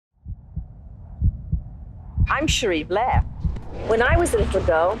I'm Cherie Blair. When I was a little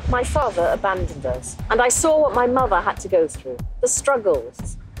girl, my father abandoned us, and I saw what my mother had to go through, the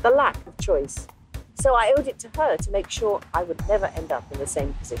struggles, the lack of choice. So I owed it to her to make sure I would never end up in the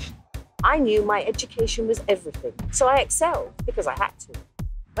same position. I knew my education was everything, so I excelled because I had to.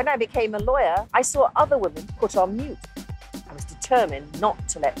 When I became a lawyer, I saw other women put on mute. I was determined not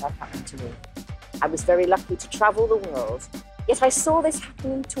to let that happen to me. I was very lucky to travel the world, yet I saw this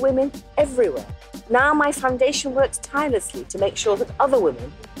happening to women everywhere. Now my foundation works tirelessly to make sure that other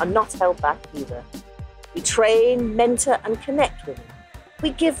women are not held back either. We train, mentor, and connect women.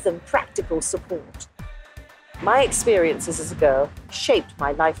 We give them practical support. My experiences as a girl shaped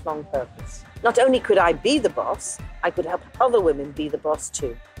my lifelong purpose. Not only could I be the boss, I could help other women be the boss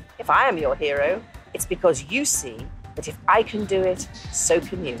too. If I am your hero, it's because you see that if I can do it, so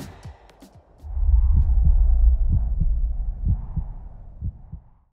can you.